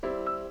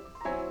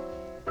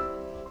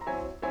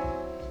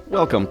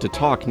Welcome to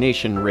Talk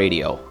Nation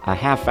Radio, a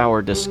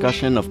half-hour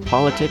discussion of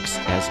politics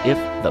as if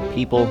the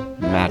people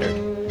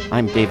mattered.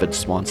 I'm David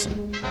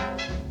Swanson.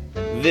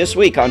 This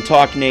week on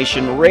Talk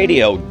Nation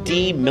Radio,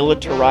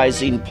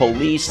 demilitarizing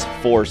police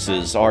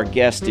forces. Our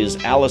guest is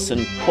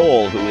Allison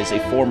Cole, who is a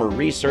former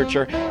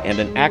researcher and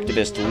an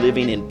activist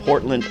living in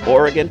Portland,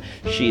 Oregon.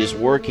 She is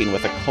working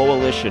with a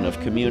coalition of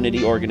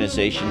community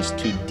organizations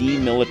to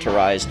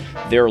demilitarize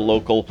their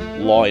local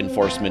law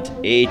enforcement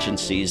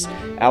agencies.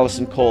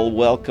 Allison Cole,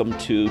 welcome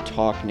to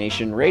Talk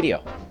Nation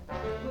Radio.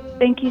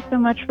 Thank you so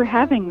much for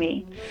having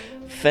me.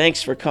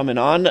 Thanks for coming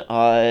on.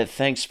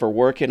 Thanks for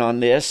working on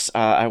this.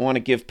 I want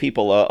to give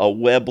people a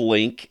web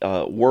link,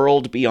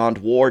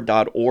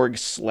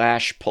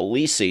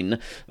 worldbeyondwar.org/policing.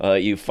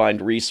 You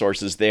find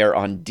resources there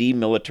on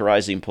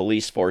demilitarizing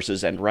police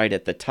forces, and right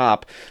at the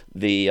top,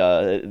 the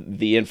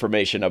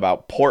information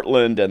about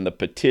Portland and the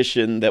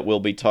petition that we'll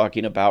be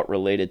talking about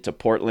related to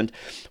Portland.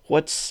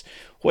 What's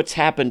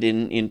happened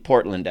in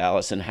Portland,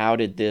 Allison? How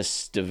did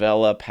this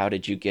develop? How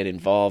did you get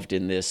involved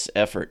in this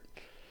effort?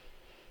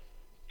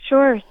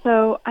 Sure.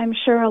 So I'm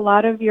sure a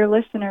lot of your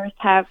listeners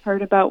have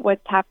heard about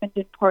what's happened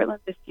in Portland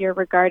this year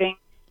regarding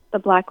the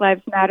Black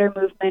Lives Matter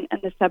movement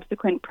and the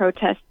subsequent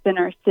protests in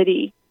our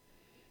city.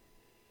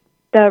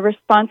 The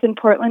response in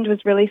Portland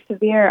was really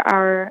severe.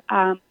 Our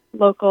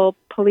local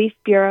police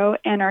bureau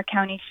and our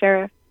county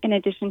sheriff, in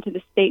addition to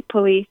the state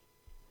police,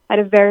 had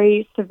a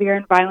very severe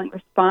and violent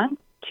response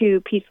to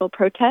peaceful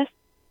protests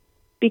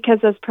because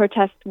those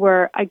protests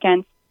were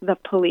against the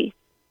police.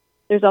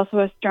 There's also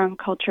a strong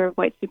culture of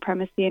white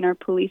supremacy in our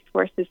police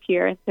forces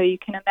here, and so you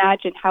can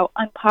imagine how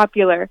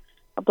unpopular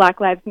a Black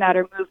Lives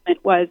Matter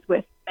movement was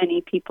with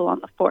many people on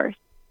the force.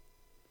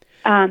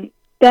 Then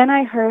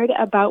I heard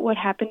about what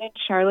happened in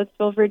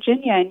Charlottesville,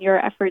 Virginia, and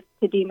your efforts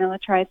to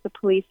demilitarize the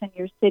police in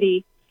your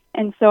city,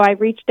 and so I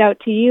reached out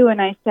to you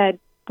and I said,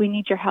 we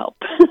need your help.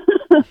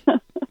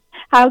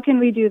 How can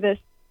we do this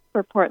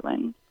for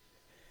Portland?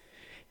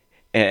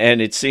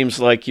 And it seems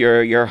like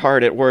you're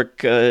hard at work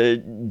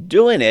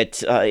doing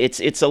it.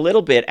 It's a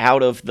little bit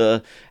out of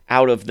the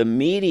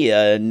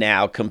media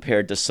now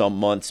compared to some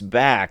months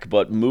back.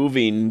 But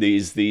moving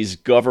these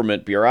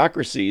government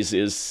bureaucracies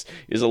is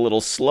a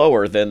little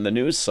slower than the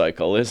news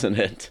cycle, isn't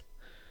it?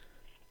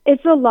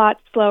 It's a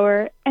lot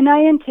slower, and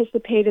I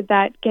anticipated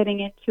that getting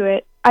into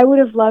it. I would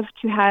have loved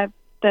to have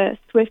the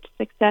swift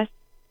success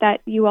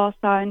that you all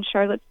saw in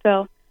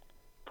Charlottesville.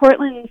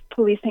 Portland's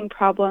policing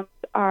problems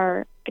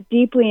are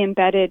deeply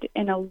embedded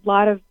in a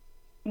lot of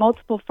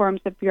multiple forms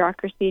of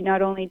bureaucracy.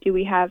 Not only do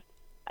we have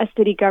a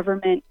city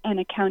government and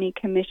a county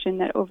commission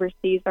that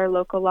oversees our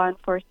local law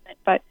enforcement,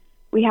 but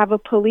we have a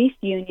police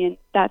union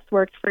that's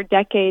worked for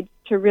decades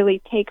to really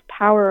take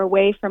power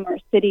away from our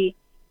city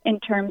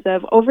in terms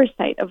of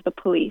oversight of the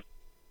police.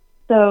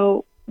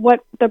 So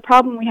what the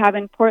problem we have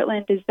in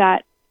Portland is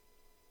that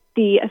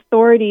the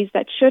authorities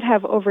that should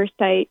have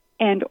oversight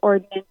and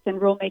ordinance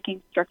and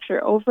rulemaking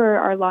structure over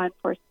our law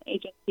enforcement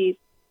agencies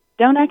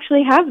don't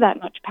actually have that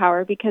much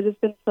power because it's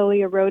been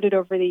slowly eroded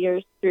over the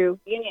years through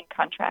union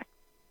contracts.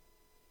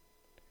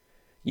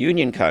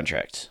 Union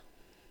contracts?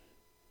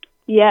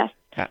 Yes.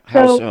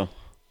 How so?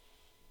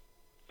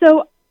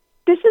 So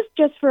this is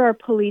just for our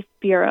police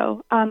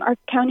bureau. Our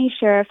county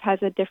sheriff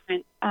has a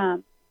different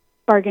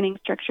bargaining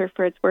structure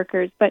for its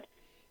workers, but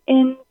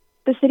in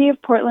the city of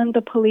Portland,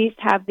 the police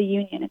have the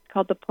union. It's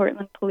called the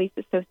Portland Police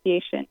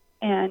Association.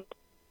 And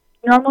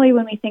normally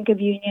when we think of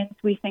unions,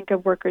 we think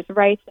of workers'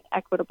 rights and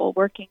equitable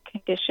working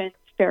conditions,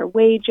 fair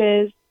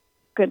wages,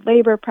 good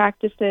labor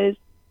practices.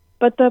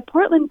 But the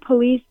Portland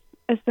Police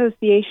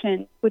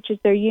Association, which is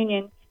their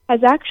union,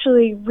 has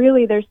actually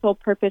really their sole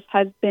purpose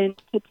has been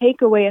to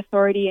take away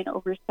authority and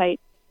oversight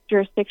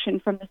jurisdiction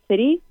from the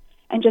city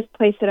and just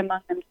place it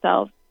among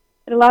themselves.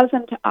 It allows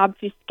them to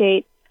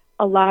obfuscate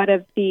a lot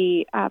of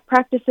the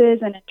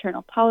practices and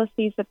internal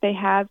policies that they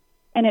have,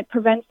 and it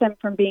prevents them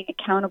from being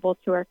accountable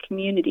to our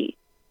community.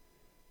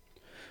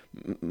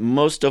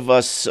 Most of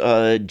us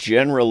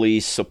generally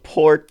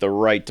support the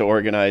right to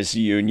organize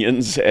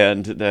unions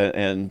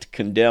and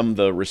condemn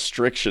the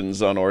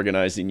restrictions on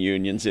organizing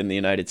unions in the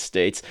United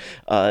States.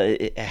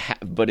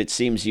 But it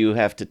seems you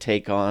have to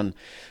take on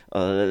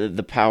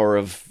the power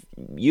of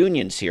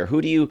unions here.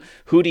 Who do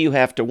you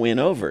have to win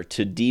over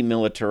to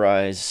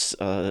demilitarize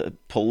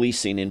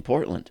policing in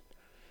Portland?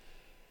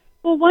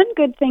 Well, one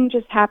good thing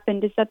just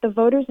happened is that the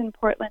voters in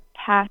Portland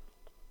passed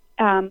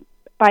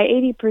by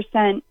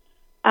 80%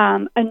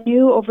 a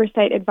new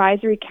oversight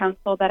advisory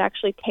council that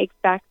actually takes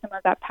back some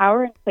of that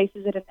power and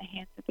places it in the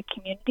hands of the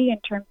community in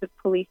terms of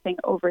policing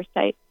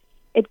oversight.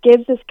 It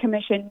gives this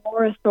commission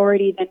more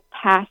authority than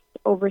past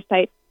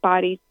oversight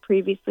bodies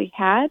previously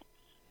had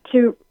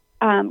to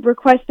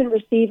request and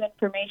receive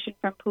information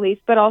from police,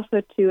 but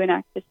also to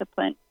enact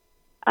discipline.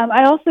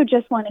 I also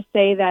just want to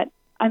say that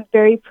I'm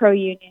very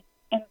pro-union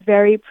and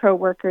very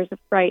pro-workers'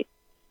 rights.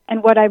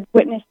 And what I've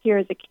witnessed here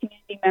as a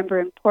community member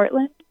in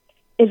Portland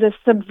is a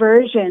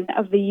subversion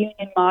of the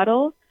union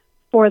model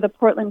for the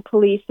Portland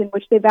police, in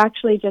which they've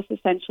actually just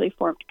essentially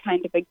formed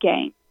kind of a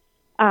gang.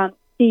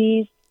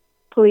 These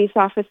police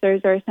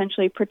officers are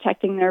essentially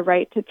protecting their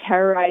right to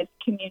terrorize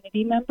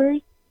community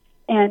members,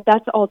 and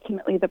that's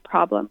ultimately the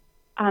problem.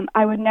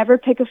 I would never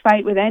pick a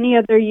fight with any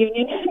other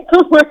union in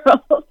the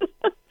world,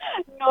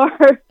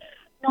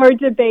 nor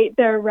debate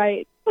their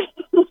rights.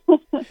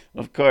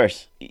 Of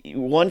course.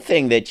 One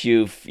thing that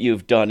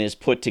you've done is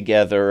put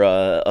together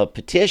a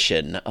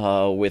petition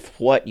with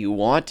what you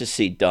want to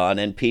see done,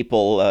 and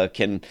people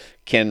can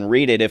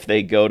read it if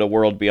they go to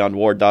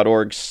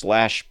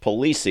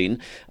worldbeyondwar.org/policing,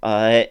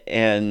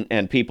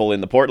 and people in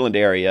the Portland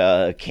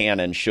area can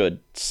and should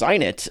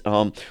sign it.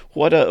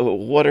 What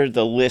are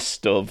the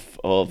list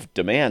of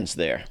demands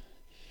there?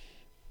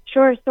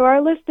 Sure. So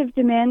our list of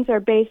demands are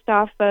based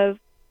off of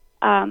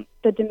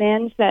the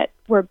demands that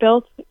were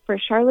built for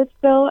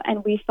Charlottesville,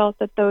 and we felt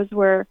that those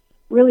were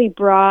really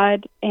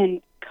broad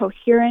and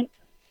coherent.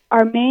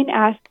 Our main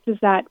ask is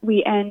that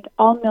we end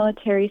all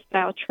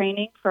military-style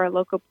training for our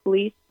local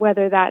police,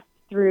 whether that's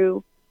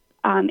through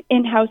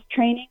in-house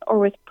training or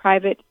with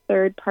private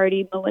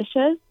third-party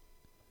militias.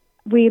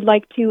 We'd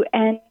like to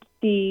end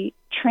the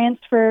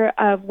transfer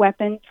of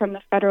weapons from the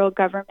federal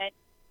government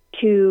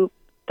to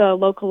the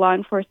local law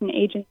enforcement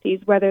agencies,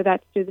 whether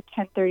that's through the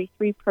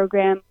 1033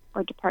 program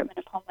or Department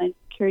of Homeland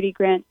Security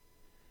grants.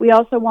 We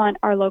also want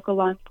our local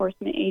law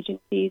enforcement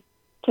agencies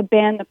to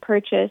ban the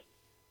purchase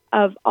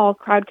of all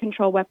crowd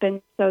control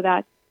weapons, so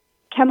that's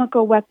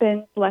chemical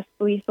weapons, less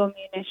lethal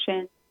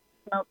munitions,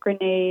 smoke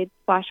grenades,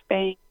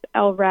 flashbangs,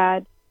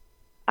 LRAD.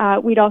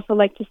 We'd also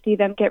like to see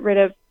them get rid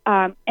of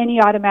any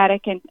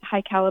automatic and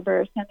high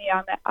caliber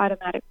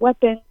semi-automatic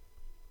weapons.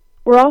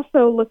 We're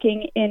also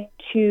looking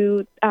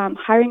into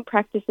hiring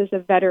practices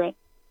of veterans.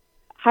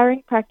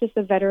 Hiring practice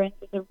of veterans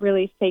is a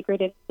really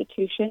sacred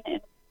institution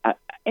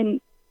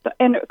and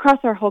across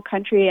our whole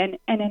country and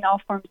in all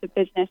forms of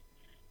business.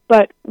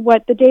 But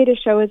what the data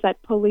show is that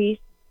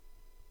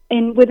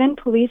within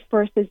police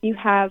forces, you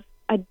have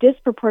a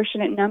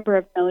disproportionate number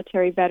of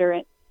military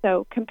veterans.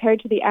 So compared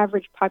to the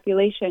average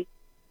population,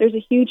 there's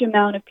a huge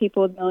amount of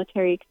people with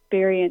military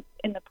experience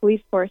in the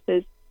police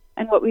forces.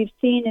 And what we've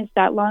seen is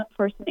that law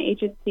enforcement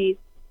agencies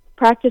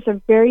practice a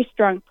very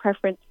strong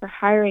preference for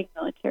hiring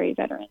military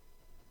veterans.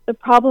 The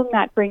problem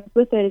that brings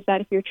with it is that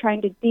if you're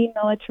trying to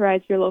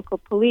demilitarize your local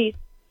police,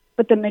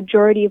 but the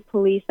majority of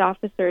police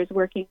officers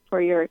working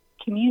for your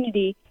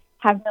community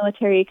have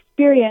military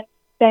experience,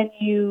 then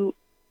you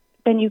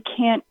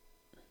can't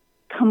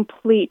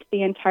complete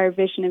the entire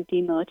vision of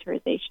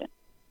demilitarization.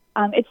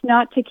 It's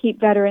not to keep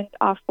veterans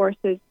off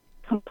forces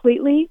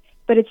completely,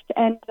 but it's to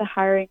end the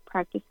hiring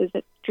practices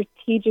that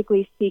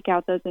strategically seek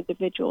out those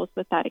individuals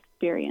with that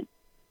experience.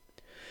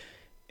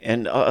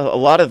 And a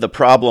lot of the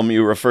problem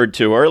you referred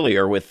to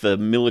earlier with the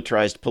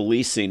militarized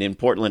policing in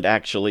Portland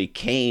actually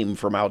came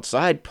from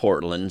outside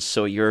Portland.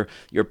 So your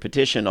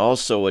petition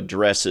also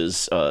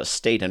addresses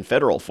state and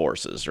federal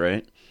forces,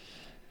 right?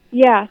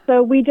 Yeah,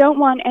 so we don't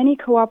want any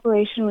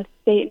cooperation with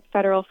state and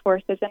federal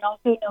forces, and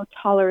also no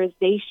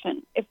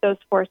tolerization if those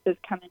forces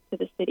come into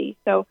the city.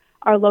 So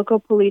our local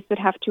police would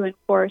have to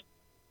enforce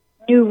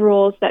new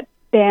rules that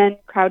ban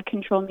crowd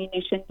control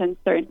munitions and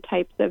certain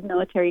types of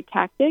military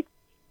tactics.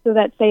 So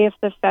that, say, if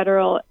the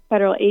federal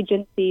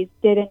agencies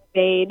did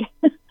invade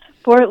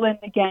Portland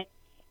again,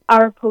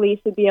 our police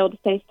would be able to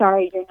say,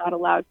 sorry, you're not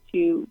allowed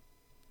to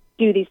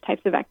do these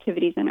types of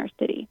activities in our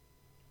city.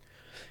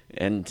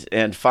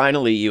 And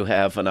finally, you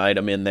have an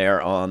item in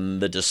there on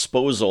the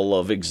disposal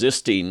of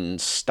existing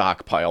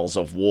stockpiles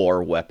of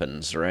war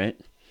weapons, right?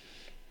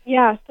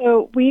 Yeah,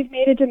 so we've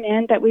made a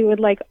demand that we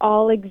would like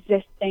all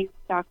existing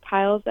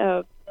stockpiles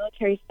of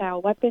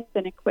military-style weapons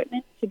and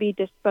equipment to be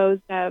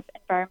disposed of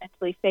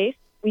environmentally safe.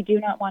 We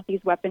do not want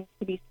these weapons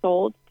to be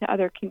sold to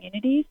other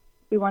communities.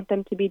 We want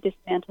them to be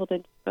dismantled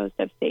and disposed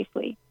of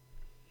safely.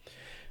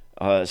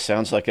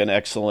 Sounds like an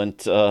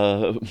excellent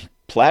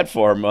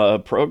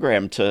platform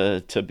program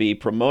to be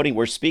promoting.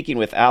 We're speaking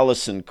with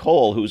Allison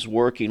Cole, who's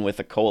working with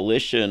a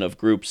coalition of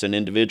groups and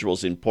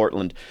individuals in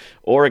Portland,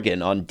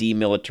 Oregon on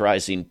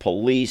demilitarizing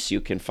police.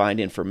 You can find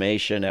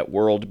information at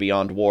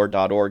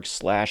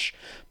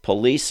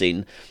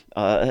worldbeyondwar.org/policing.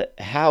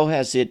 How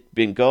has it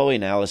been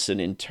going, Allison,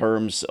 in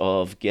terms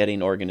of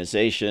getting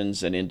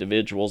organizations and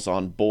individuals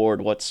on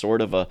board? What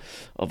sort of a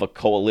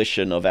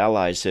coalition of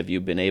allies have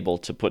you been able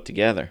to put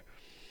together?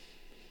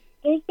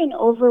 There's been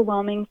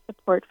overwhelming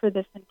support for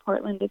this in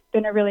Portland. It's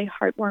been a really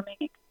heartwarming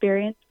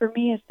experience for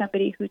me as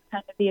somebody who's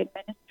kind of the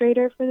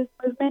administrator for this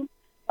movement.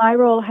 My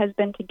role has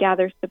been to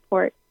gather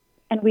support,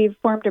 and we've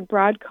formed a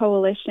broad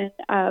coalition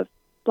of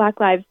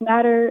Black Lives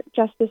Matter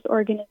justice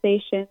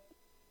organizations,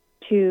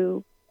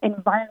 to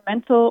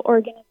environmental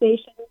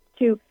organizations,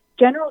 to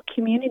general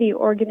community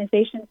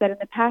organizations that in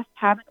the past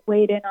haven't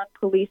weighed in on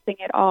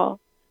policing at all.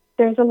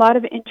 There's a lot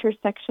of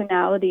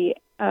intersectionality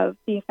of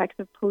the effects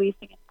of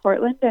policing in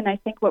Portland, and I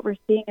think what we're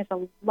seeing is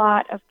a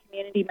lot of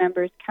community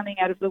members coming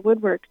out of the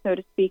woodwork, so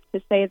to speak,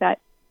 to say that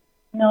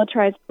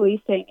militarized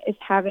policing is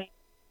having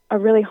a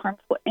really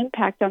harmful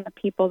impact on the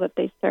people that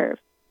they serve.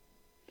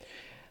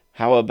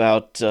 How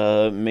about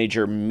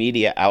major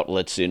media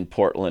outlets in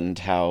Portland?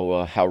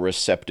 How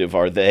receptive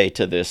are they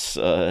to this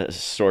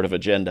sort of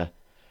agenda?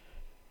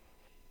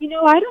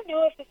 I don't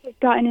know if this has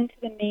gotten into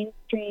the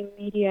mainstream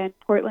media in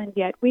Portland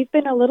yet. We've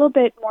been a little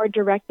bit more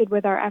directed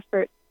with our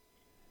efforts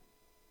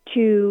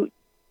to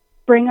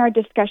bring our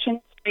discussion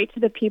straight to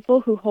the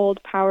people who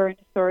hold power and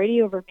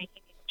authority over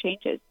making these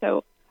changes.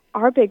 So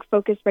our big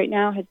focus right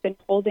now has been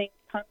holding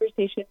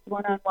conversations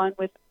one-on-one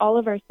with all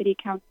of our city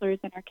councilors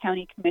and our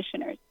county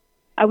commissioners.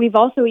 We've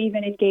also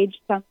even engaged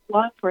some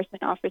law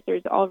enforcement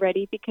officers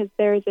already because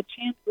there is a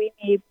chance we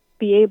may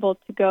be able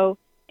to go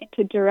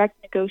into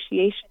direct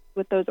negotiations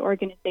with those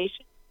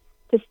organizations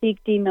to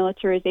seek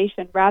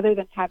demilitarization rather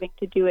than having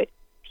to do it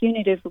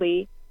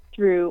punitively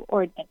through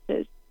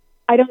ordinances.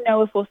 I don't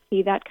know if we'll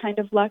see that kind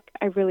of luck.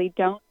 I really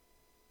don't.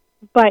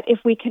 But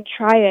if we can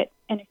try it,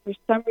 and if for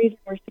some reason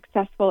we're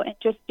successful in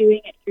just doing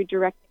it through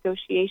direct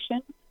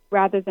negotiation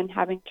rather than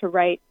having to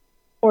write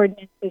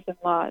ordinances and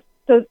laws.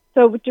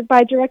 So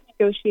by direct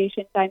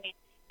negotiations, I mean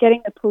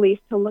getting the police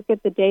to look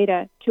at the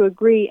data, to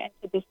agree, and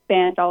to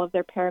disband all of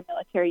their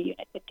paramilitary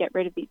units and get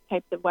rid of these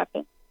types of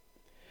weapons.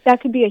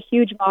 That could be a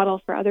huge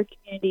model for other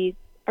communities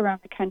around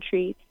the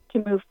country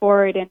to move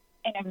forward in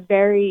a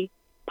very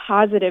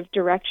positive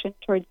direction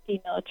towards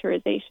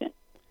demilitarization.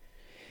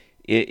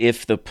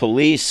 If the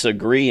police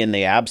agree in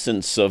the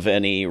absence of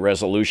any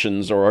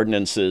resolutions or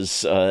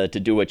ordinances to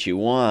do what you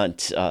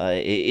want,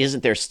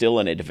 isn't there still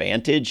an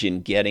advantage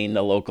in getting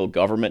the local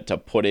government to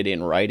put it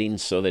in writing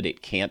so that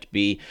it can't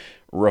be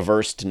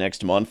reversed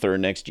next month or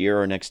next year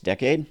or next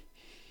decade?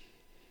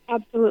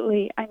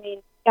 Absolutely. I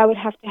mean, that would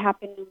have to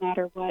happen no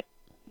matter what.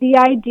 The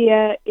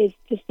idea is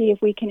to see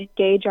if we can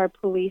engage our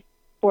police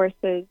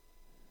forces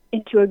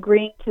into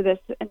agreeing to this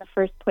in the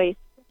first place,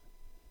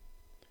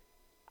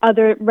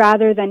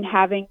 rather than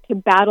having to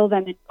battle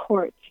them in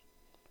court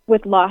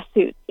with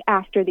lawsuits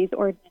after these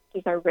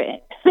ordinances are written.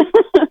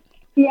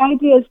 The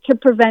idea is to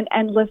prevent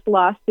endless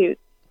lawsuits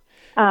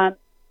and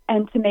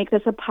to make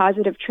this a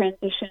positive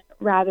transition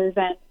rather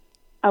than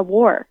a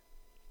war.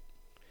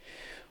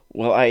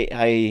 Well,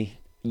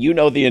 you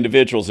know the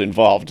individuals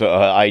involved.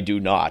 I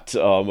do not.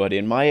 But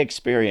in my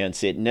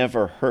experience, it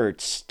never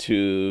hurts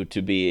to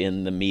be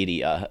in the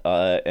media.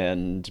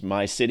 And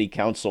my city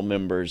council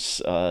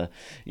members,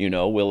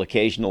 will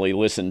occasionally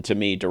listen to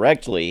me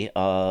directly,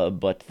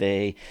 but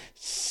they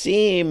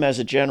seem, as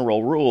a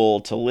general rule,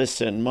 to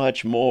listen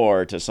much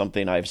more to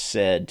something I've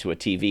said to a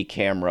TV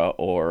camera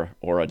or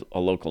a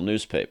local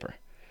newspaper.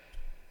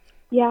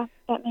 Yeah,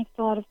 that makes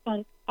a lot of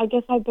sense. I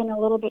guess I've been a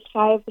little bit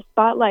shy of the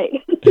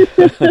spotlight.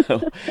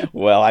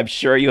 Well, I'm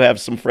sure you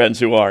have some friends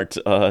who aren't.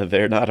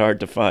 They're not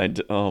hard to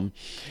find.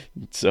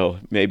 So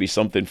maybe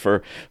something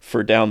for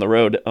down the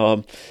road.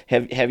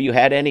 Have you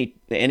had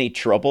any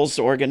troubles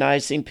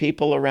organizing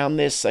people around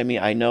this? I mean,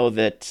 I know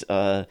that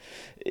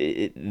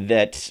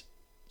that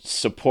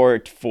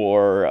support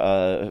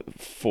for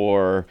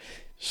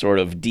sort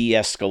of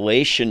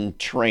de-escalation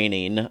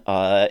training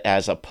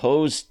as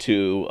opposed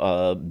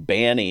to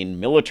banning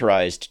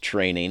militarized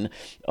training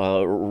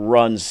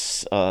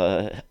runs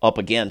up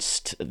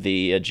against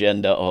the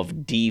agenda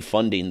of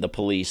defunding the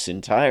police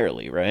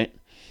entirely, right?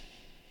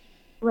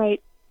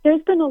 Right.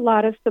 There's been a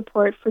lot of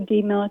support for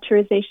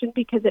demilitarization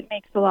because it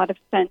makes a lot of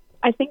sense.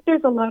 I think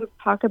there's a lot of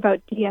talk about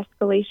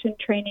de-escalation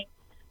training,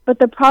 but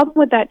the problem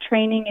with that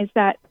training is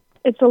that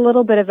it's a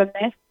little bit of a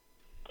myth,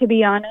 to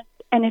be honest.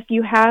 And if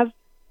you have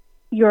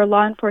your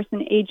law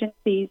enforcement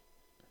agencies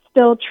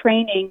still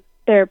training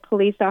their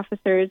police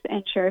officers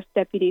and sheriff's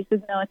deputies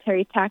with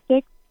military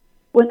tactics,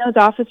 when those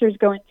officers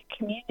go into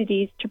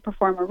communities to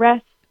perform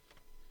arrests,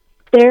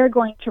 they're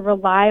going to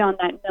rely on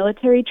that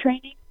military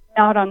training,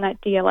 not on that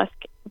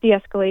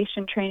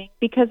de-escalation training,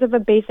 because of a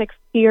basic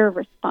fear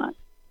response.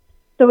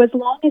 So as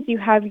long as you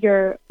have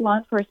your law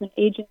enforcement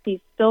agencies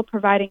still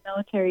providing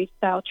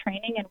military-style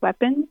training and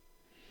weapons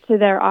to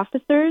their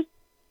officers,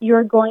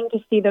 you're going to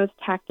see those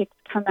tactics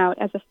come out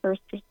as a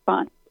first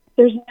response.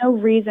 There's no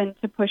reason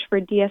to push for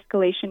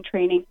de-escalation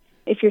training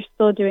if you're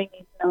still doing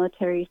these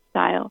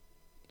military-style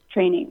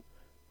training.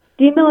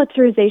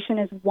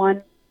 Demilitarization is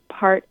one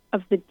part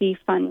of the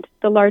defund,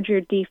 the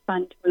larger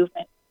defund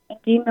movement. And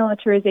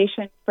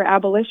demilitarization for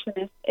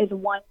abolitionists is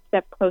one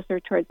step closer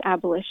towards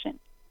abolition.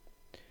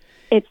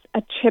 It's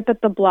a chip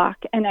at the block,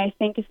 and I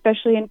think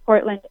especially in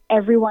Portland,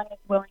 everyone is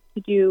willing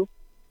to do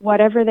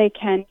whatever they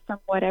can from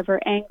whatever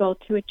angle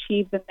to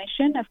achieve the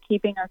mission of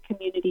keeping our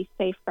community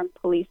safe from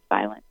police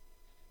violence.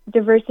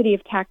 Diversity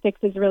of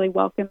tactics is really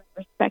welcome and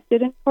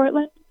respected in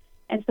Portland,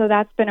 and so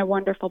that's been a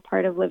wonderful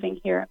part of living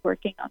here and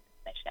working on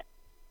this mission.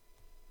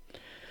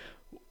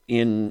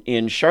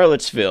 in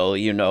Charlottesville,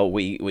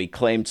 we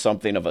claimed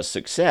something of a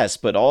success,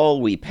 but all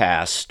we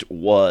passed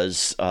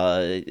was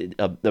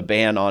the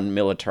ban on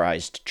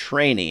militarized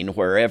training,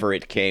 wherever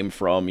it came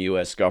from,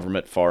 U.S.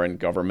 government, foreign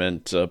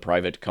government,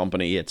 private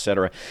company,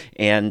 etc.,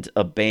 and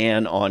a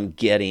ban on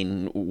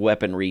getting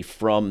weaponry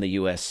from the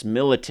U.S.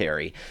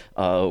 military.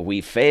 We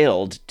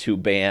failed to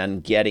ban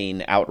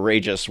getting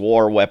outrageous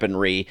war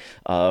weaponry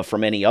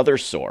from any other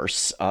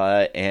source,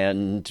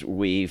 and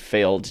we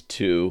failed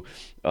to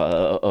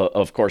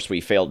of course, we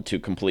failed to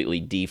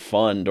completely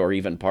defund or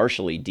even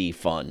partially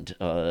defund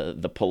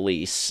the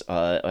police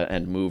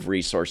and move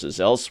resources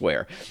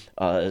elsewhere.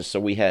 So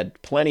we had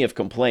plenty of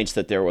complaints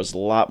that there was a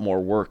lot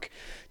more work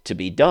to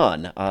be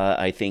done.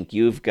 I think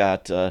you've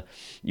got a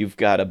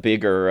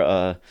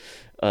bigger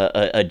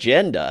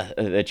agenda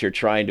that you're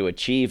trying to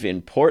achieve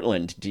in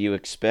Portland. Do you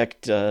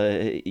expect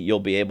you'll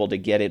be able to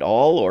get it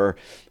all,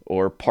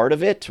 or part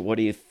of it? What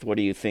do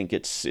you think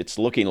it's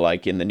looking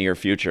like in the near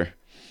future?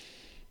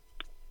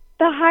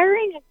 The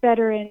hiring of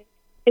veterans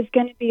is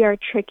going to be our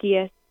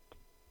trickiest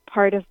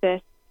part of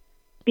this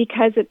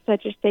because it's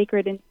such a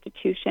sacred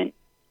institution.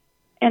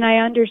 And I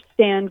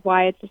understand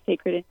why it's a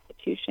sacred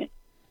institution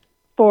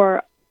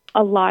for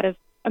a lot of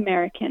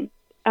Americans.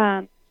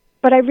 But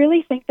I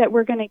really think that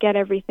we're going to get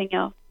everything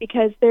else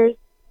because there's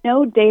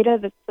no data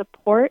that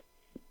support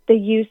the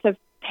use of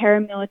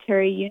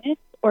paramilitary units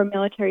or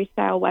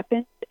military-style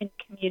weapons in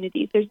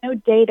communities. There's no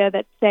data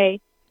that say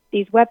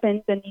these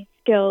weapons and these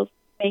skills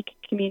make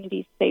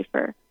communities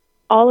safer.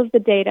 All of the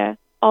data,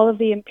 all of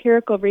the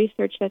empirical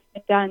research that's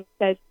been done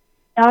says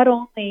not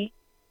only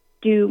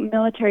do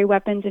military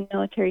weapons and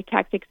military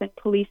tactics and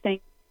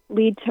policing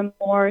lead to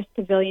more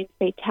civilian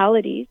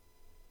fatalities,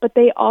 but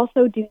they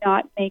also do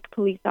not make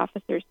police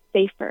officers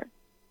safer.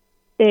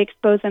 They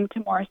expose them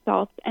to more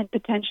assaults and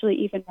potentially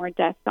even more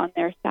deaths on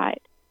their side.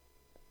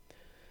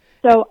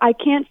 So I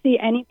can't see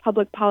any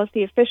public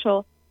policy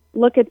official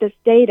look at this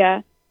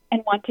data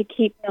and want to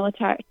keep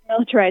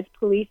militarized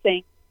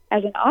policing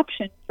as an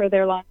option for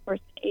their law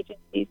enforcement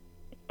agencies,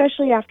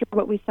 especially after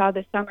what we saw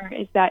this summer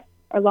is that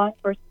our law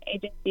enforcement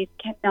agencies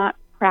cannot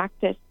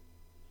practice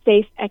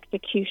safe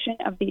execution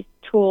of these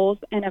tools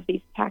and of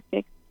these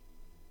tactics.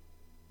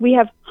 We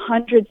have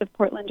hundreds of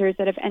Portlanders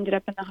that have ended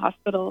up in the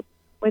hospital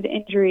with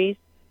injuries,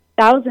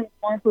 thousands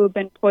more who have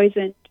been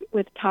poisoned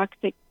with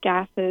toxic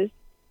gases,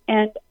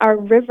 and our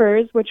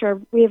rivers,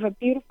 we have a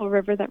beautiful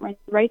river that runs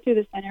right through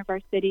the center of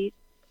our city.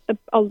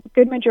 A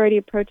good majority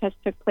of protests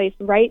took place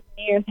right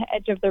near the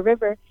edge of the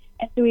river,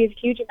 and so we have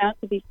huge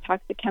amounts of these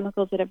toxic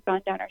chemicals that have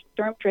gone down our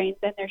storm drains,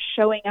 and they're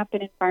showing up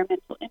in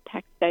environmental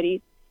impact studies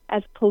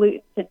as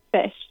pollutants in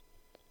fish.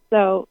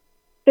 So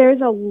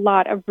there's a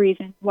lot of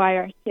reasons why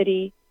our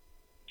city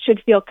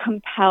should feel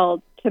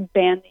compelled to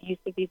ban the use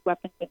of these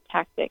weapons and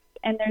tactics,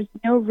 and there's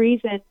no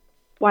reason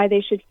why they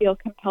should feel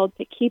compelled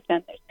to keep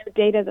them. There's no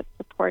data that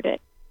support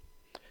it.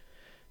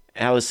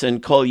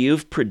 Allison Cole,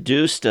 you've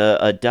produced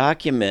a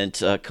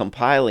document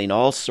compiling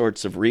all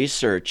sorts of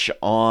research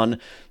on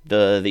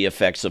the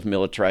effects of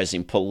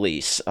militarizing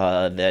police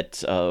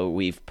that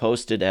we've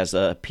posted as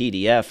a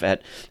PDF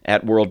at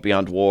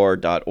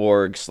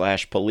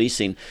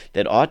worldbeyondwar.org/policing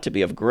that ought to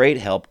be of great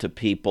help to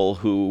people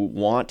who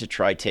want to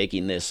try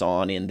taking this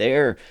on in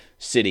their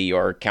city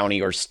or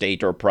county or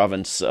state or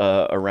province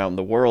around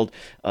the world.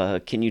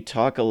 Can you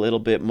talk a little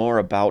bit more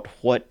about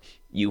what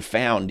you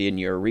found in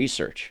your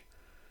research?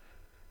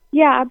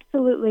 Yeah,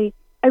 absolutely.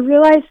 I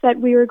realized that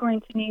we were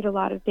going to need a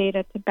lot of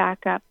data to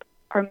back up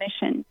our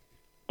mission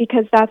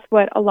because that's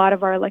what a lot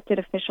of our elected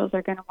officials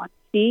are going to want to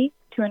see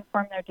to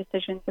inform their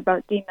decisions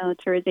about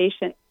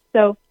demilitarization.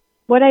 So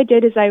what I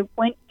did is I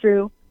went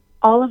through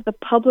all of the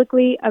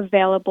publicly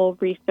available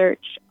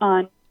research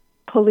on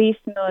police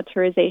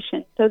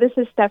militarization. So this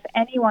is stuff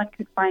anyone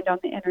could find on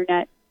the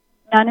internet.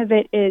 None of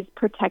it is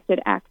protected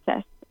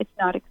access. It's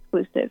not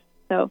exclusive.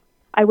 So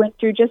I went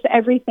through just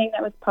everything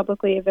that was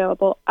publicly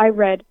available. I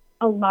read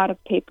a lot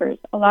of papers,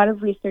 a lot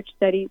of research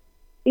studies.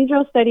 These are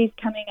all studies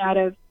coming out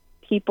of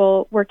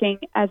people working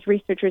as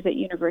researchers at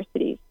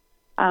universities.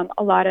 A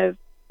lot of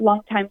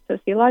longtime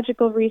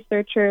sociological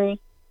researchers,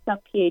 some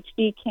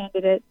PhD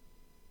candidates.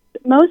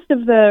 Most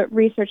of the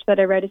research that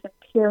I read is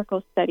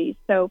empirical studies,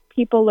 so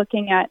people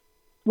looking at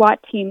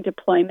SWAT team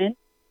deployment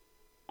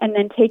and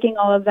then taking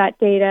all of that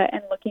data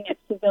and looking at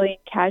civilian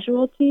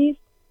casualties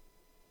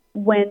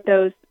when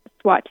those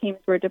SWAT teams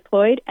were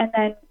deployed, and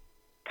then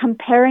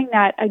comparing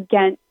that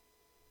against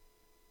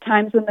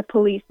times when the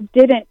police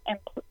didn't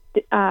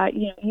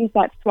use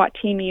that SWAT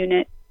team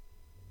unit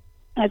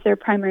as their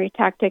primary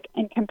tactic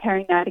and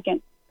comparing that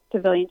against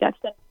civilian deaths.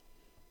 And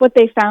what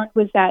they found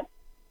was that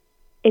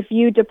if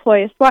you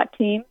deploy a SWAT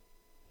team,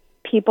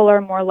 people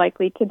are more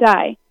likely to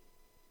die.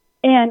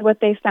 And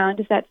what they found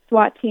is that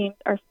SWAT teams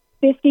are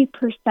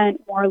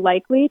 50% more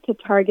likely to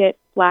target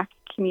Black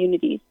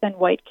communities than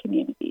white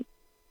communities,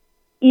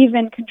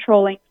 even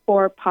controlling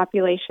for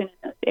population in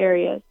those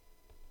areas.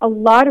 A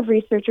lot of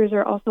researchers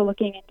are also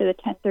looking into the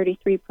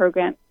 1033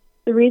 program.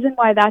 The reason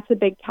why that's a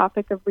big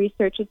topic of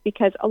research is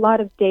because a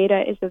lot of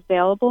data is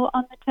available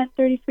on the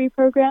 1033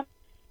 program,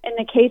 In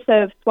the case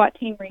of SWAT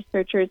team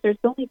researchers, there's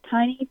only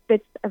tiny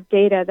bits of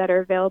data that are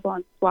available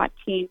on SWAT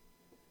team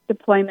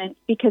deployments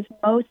because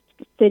most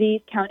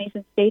cities, counties,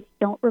 and states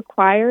don't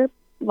require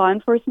law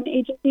enforcement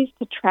agencies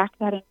to track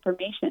that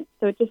information,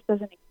 so it just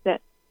doesn't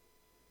exist.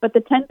 But the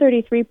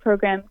 1033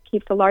 program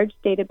keeps a large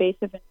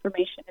database of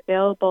information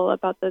available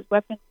about those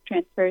weapons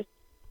transfers,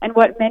 and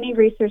what many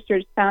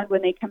researchers found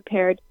when they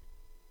compared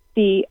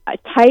the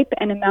type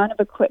and amount of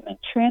equipment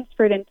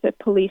transferred into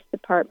police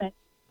departments,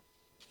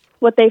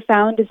 what they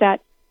found is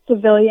that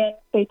civilian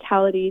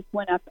fatalities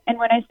went up. And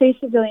when I say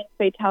civilian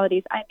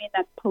fatalities, I mean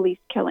that's police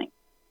killings.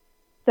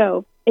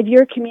 So if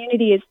your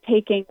community is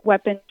taking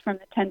weapons from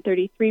the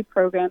 1033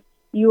 program,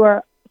 you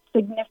are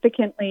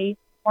significantly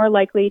more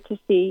likely to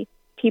see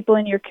people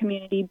in your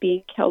community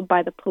being killed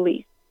by the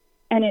police.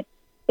 And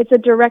it's a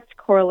direct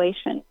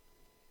correlation.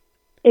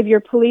 If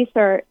your police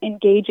are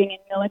engaging in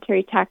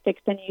military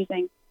tactics and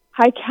using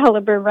high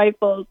caliber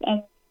rifles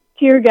and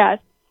tear gas,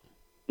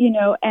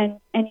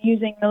 and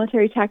using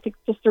military tactics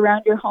just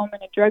around your home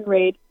in a drug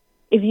raid,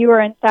 if you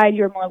are inside,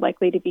 you're more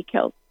likely to be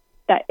killed.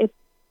 That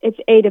it's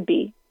A to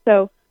B.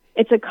 So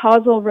it's a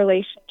causal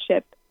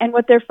relationship. And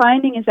what they're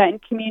finding is that in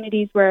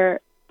communities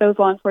where those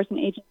law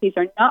enforcement agencies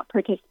are not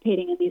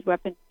participating in these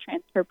weapons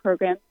transfer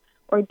programs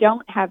or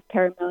don't have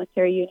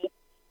paramilitary units,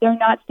 they're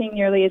not seeing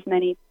nearly as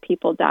many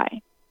people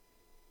die.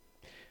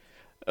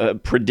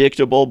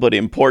 Predictable but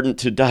important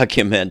to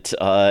document,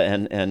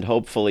 and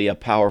hopefully a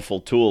powerful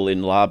tool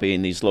in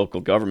lobbying these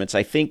local governments.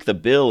 I think the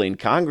bill in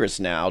Congress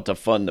now to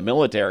fund the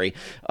military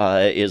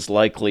is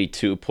likely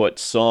to put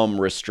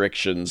some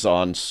restrictions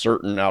on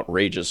certain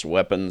outrageous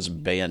weapons,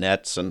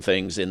 bayonets, and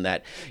things in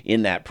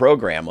that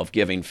program of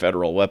giving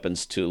federal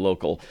weapons to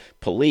local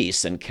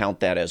police, and count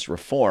that as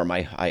reform.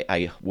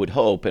 I would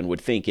hope and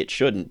would think it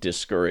shouldn't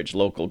discourage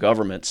local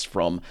governments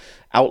from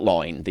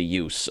outlawing the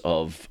use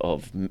of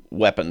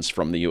weapons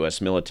from the U.S.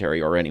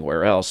 military or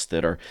anywhere else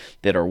that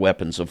are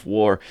weapons of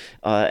war.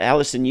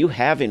 Allison, you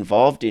have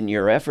involved in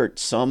your effort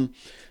some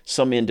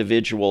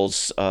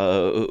individuals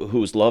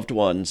whose loved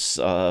ones,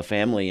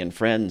 family and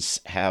friends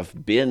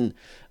have been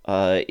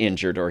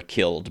injured or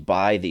killed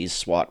by these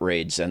SWAT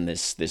raids and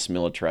this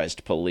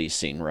militarized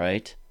policing,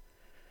 right?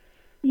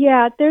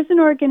 Yeah, there's an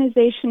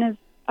organization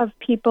of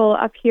people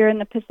up here in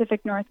the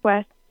Pacific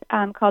Northwest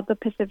called the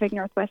Pacific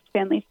Northwest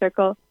Family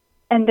Circle,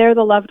 and they're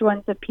the loved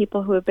ones of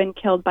people who have been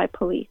killed by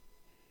police.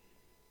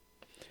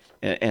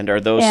 And are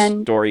those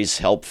stories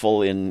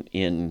helpful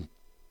in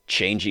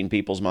changing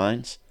people's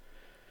minds?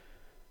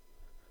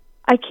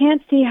 I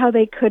can't see how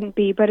they couldn't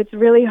be, but it's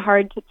really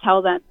hard to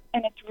tell them,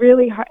 and it's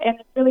really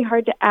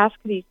hard to ask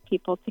these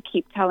people to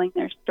keep telling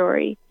their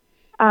story.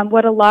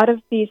 What a lot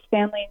of these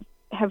families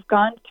have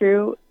gone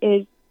through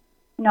is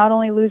not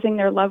only losing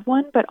their loved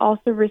one, but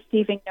also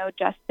receiving no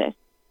justice.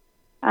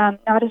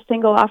 Not a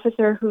single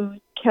officer who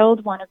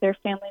killed one of their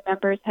family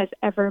members has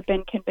ever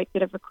been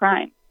convicted of a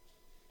crime.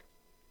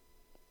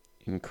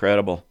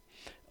 Incredible.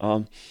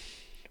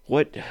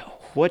 What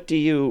do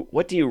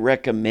you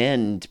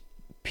recommend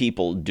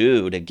people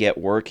do to get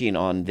working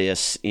on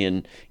this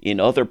in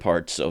other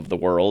parts of the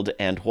world,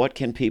 and what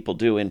can people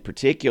do in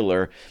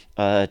particular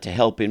to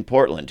help in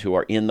Portland, who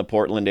are in the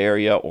Portland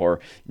area or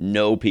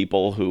know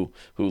people who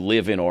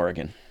live in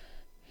Oregon?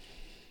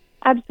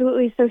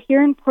 Absolutely. So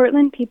here in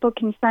Portland, people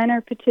can sign our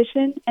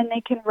petition, and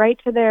they can write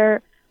to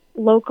their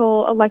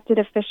local elected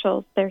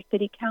officials, their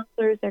city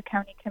councilors, their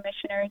county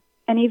commissioners,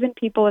 and even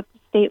people at the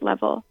state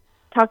level.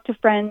 Talk to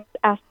friends,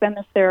 ask them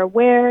if they're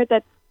aware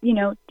that,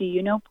 do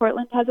you know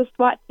Portland has a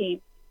SWAT team?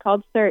 It's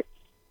called CERT.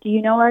 Do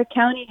you know our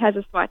county has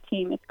a SWAT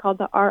team? It's called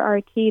the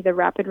RRT, the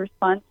Rapid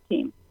Response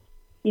Team.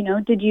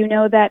 Did you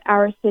know that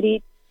our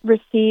city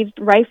received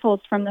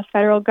rifles from the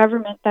federal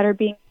government that are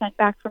being sent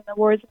back from the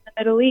wars in the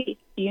Middle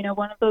East? Do you know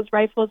one of those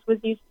rifles was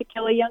used to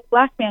kill a young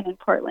black man in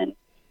Portland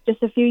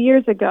just a few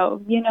years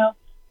ago?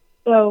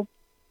 So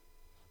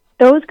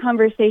those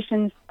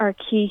conversations are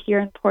key here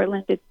in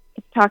Portland. It's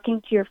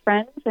talking to your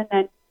friends and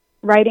then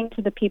writing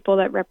to the people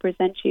that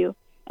represent you.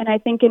 And I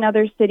think in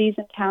other cities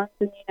and towns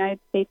in the United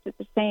States, it's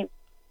the same.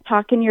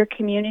 Talk in your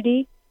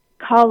community,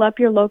 call up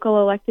your local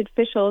elected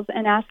officials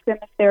and ask them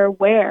if they're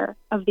aware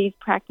of these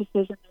practices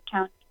in their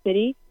town or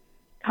city.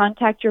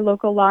 Contact your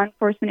local law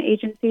enforcement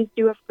agencies,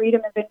 do a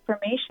Freedom of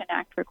Information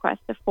Act request,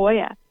 a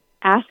FOIA.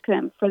 Ask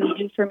them for the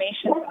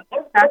information about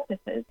their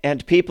practices.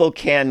 And people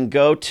can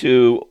go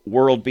to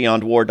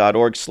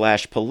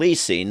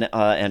worldbeyondwar.org/policing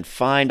and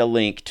find a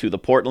link to the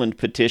Portland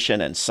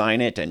petition and sign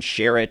it and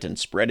share it and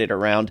spread it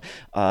around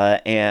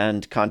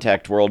and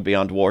contact World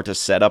Beyond War to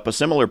set up a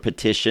similar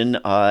petition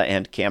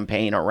and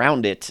campaign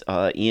around it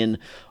in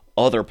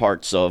other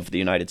parts of the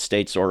United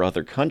States or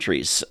other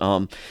countries.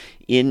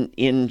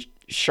 In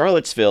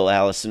Charlottesville,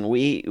 Allison,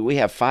 we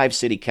have 5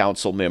 city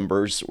council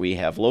members. We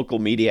have local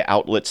media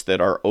outlets that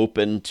are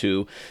open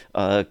to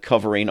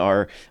covering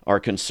our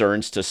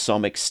concerns to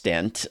some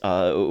extent.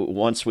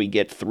 Once we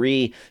get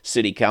 3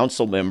 city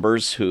council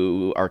members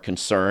who are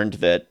concerned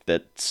that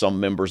some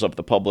members of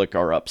the public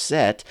are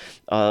upset,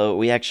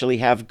 we actually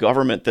have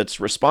government that's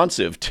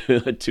responsive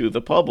to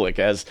the public,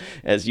 as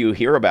you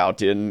hear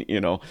about in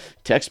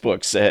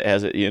textbooks,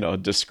 as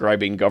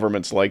describing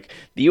governments like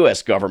the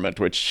U.S. government,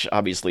 which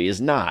obviously is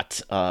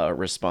not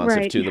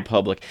responsive to the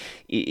public.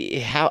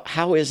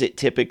 How is it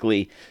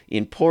typically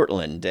in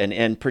Portland,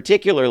 and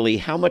particularly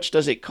how much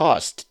does it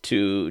cost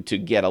to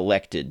get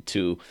elected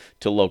to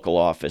local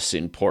office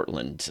in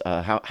Portland?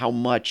 How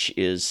much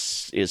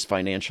is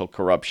financial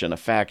corruption a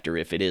factor,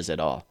 if it is at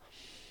all?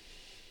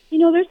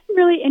 There's some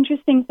really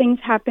interesting things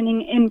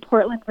happening in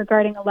Portland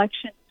regarding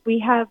elections. We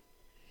have,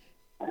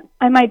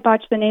 I might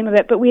botch the name of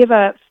it, but we have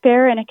a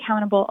fair and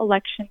accountable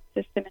election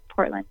system in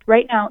Portland.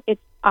 Right now,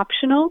 it's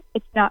optional.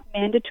 It's not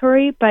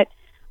mandatory, but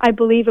I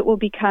believe it will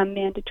become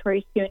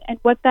mandatory soon. And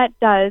what that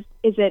does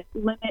is it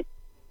limits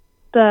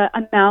the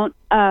amount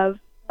of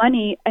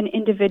money an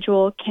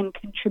individual can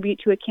contribute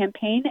to a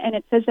campaign, and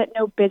it says that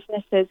no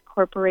businesses,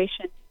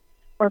 corporations,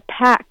 or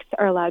PACs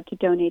are allowed to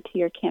donate to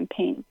your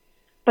campaign.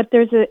 But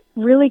there's a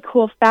really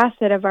cool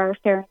facet of our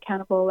fair and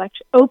accountable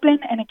election, open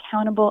and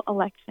accountable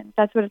elections.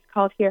 That's what it's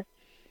called here.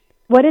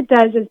 What it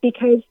does is,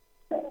 because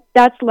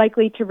that's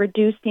likely to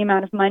reduce the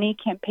amount of money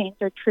campaigns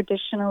are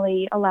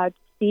traditionally allowed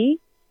to see,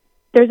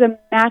 there's a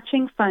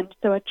matching fund.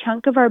 So a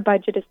chunk of our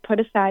budget is put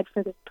aside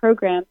for this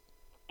program.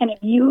 And if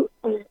you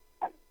are,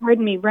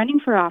 running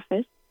for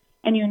office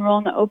and you enroll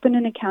in the open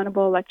and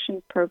accountable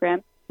elections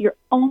program, you're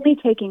only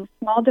taking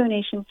small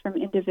donations from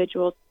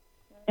individuals,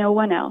 no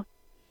one else.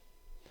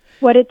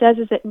 What it does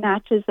is it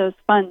matches those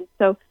funds.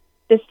 So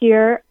this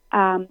year,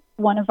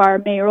 one of our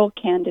mayoral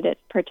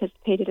candidates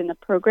participated in the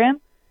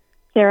program.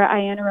 Sarah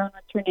Iannarone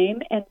was her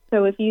name. And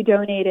so if you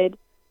donated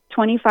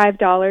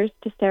 $25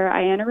 to Sarah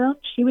Iannarone,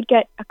 she would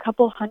get a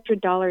couple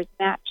 $100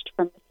 matched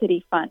from the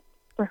city fund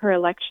for her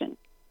election.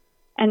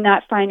 And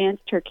that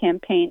financed her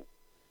campaign.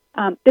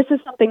 This is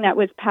something that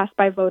was passed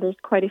by voters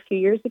quite a few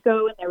years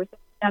ago, and there was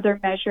another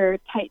measure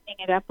tightening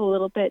it up a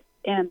little bit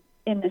in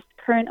this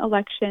current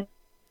election.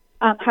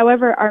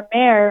 However,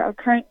 our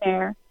current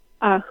mayor,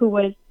 who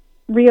was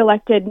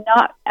reelected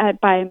not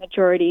by a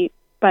majority,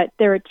 but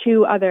there were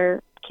 2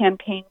 other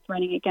campaigns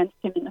running against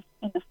him in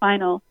the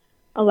final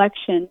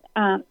election.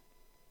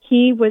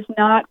 He was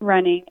not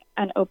running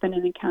an open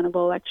and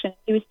accountable election.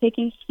 He was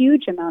taking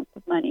huge amounts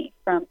of money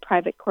from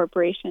private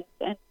corporations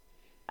and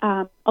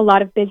a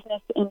lot of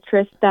business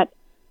interests that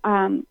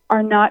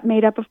are not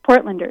made up of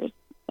Portlanders.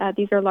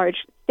 These are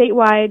large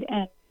statewide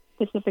and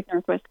Pacific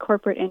Northwest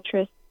corporate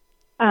interests.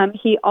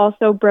 He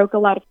also broke a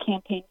lot of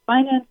campaign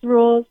finance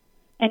rules,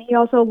 and he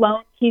also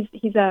loaned. He's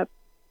a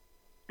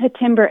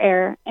timber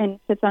heir and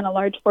sits on a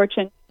large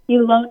fortune. He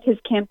loaned his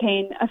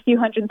campaign a few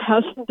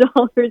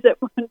 $100,000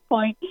 at one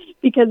point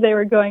because they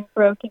were going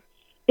broke. And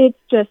it's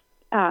just,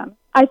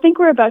 I think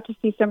we're about to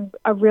see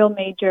a real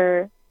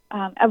major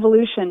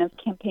evolution of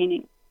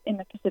campaigning in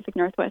the Pacific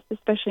Northwest,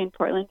 especially in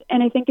Portland,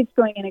 and I think it's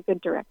going in a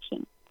good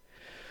direction.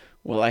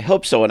 Well, I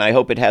hope so, and I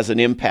hope it has an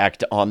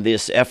impact on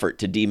this effort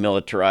to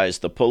demilitarize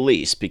the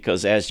police,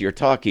 because as you're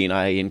talking,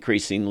 I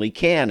increasingly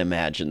can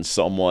imagine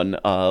someone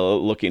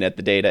looking at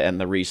the data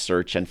and the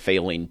research and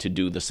failing to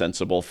do the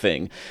sensible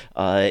thing.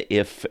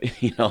 If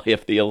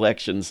the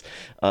elections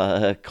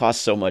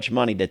cost so much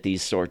money that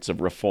these sorts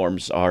of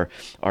reforms are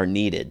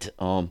needed.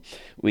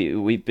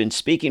 We've been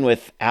speaking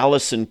with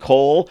Allison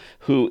Cole,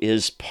 who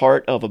is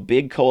part of a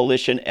big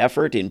coalition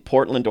effort in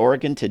Portland,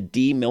 Oregon to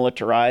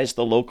demilitarize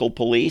the local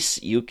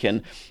police. You can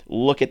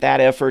look at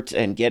that effort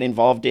and get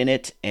involved in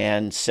it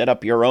and set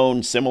up your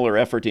own similar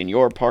effort in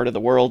your part of the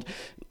world.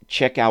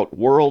 Check out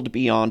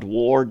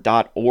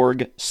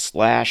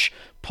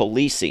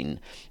worldbeyondwar.org/policing.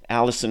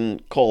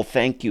 Allison Cole,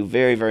 thank you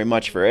very, very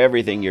much for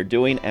everything you're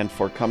doing and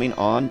for coming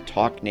on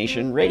Talk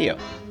Nation Radio.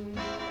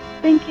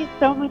 Thank you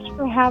so much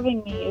for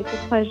having me. It's a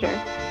pleasure.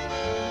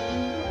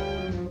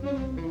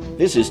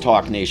 This is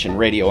Talk Nation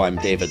Radio. I'm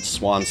David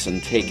Swanson.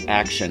 Take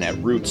action at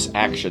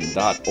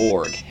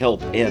rootsaction.org.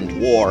 Help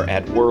end war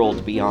at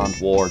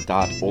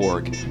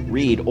worldbeyondwar.org.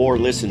 Read or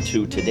listen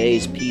to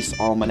today's Peace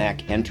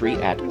Almanac entry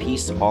at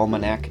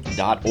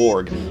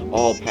peacealmanac.org.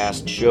 All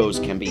past shows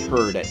can be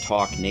heard at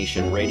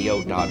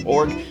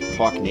talknationradio.org.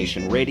 Talk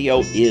Nation Radio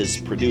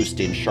is produced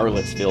in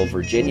Charlottesville,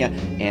 Virginia,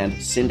 and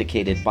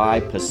syndicated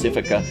by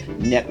Pacifica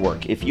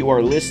Network. If you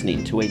are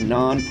listening to a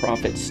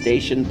nonprofit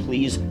station,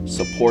 please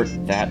support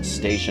that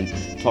station.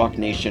 Talk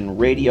Nation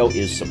Radio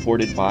is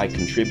supported by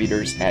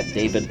contributors at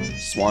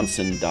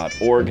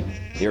davidswanson.org.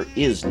 There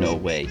is no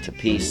way to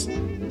peace.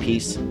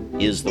 Peace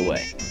is the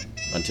way.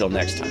 Until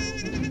next time.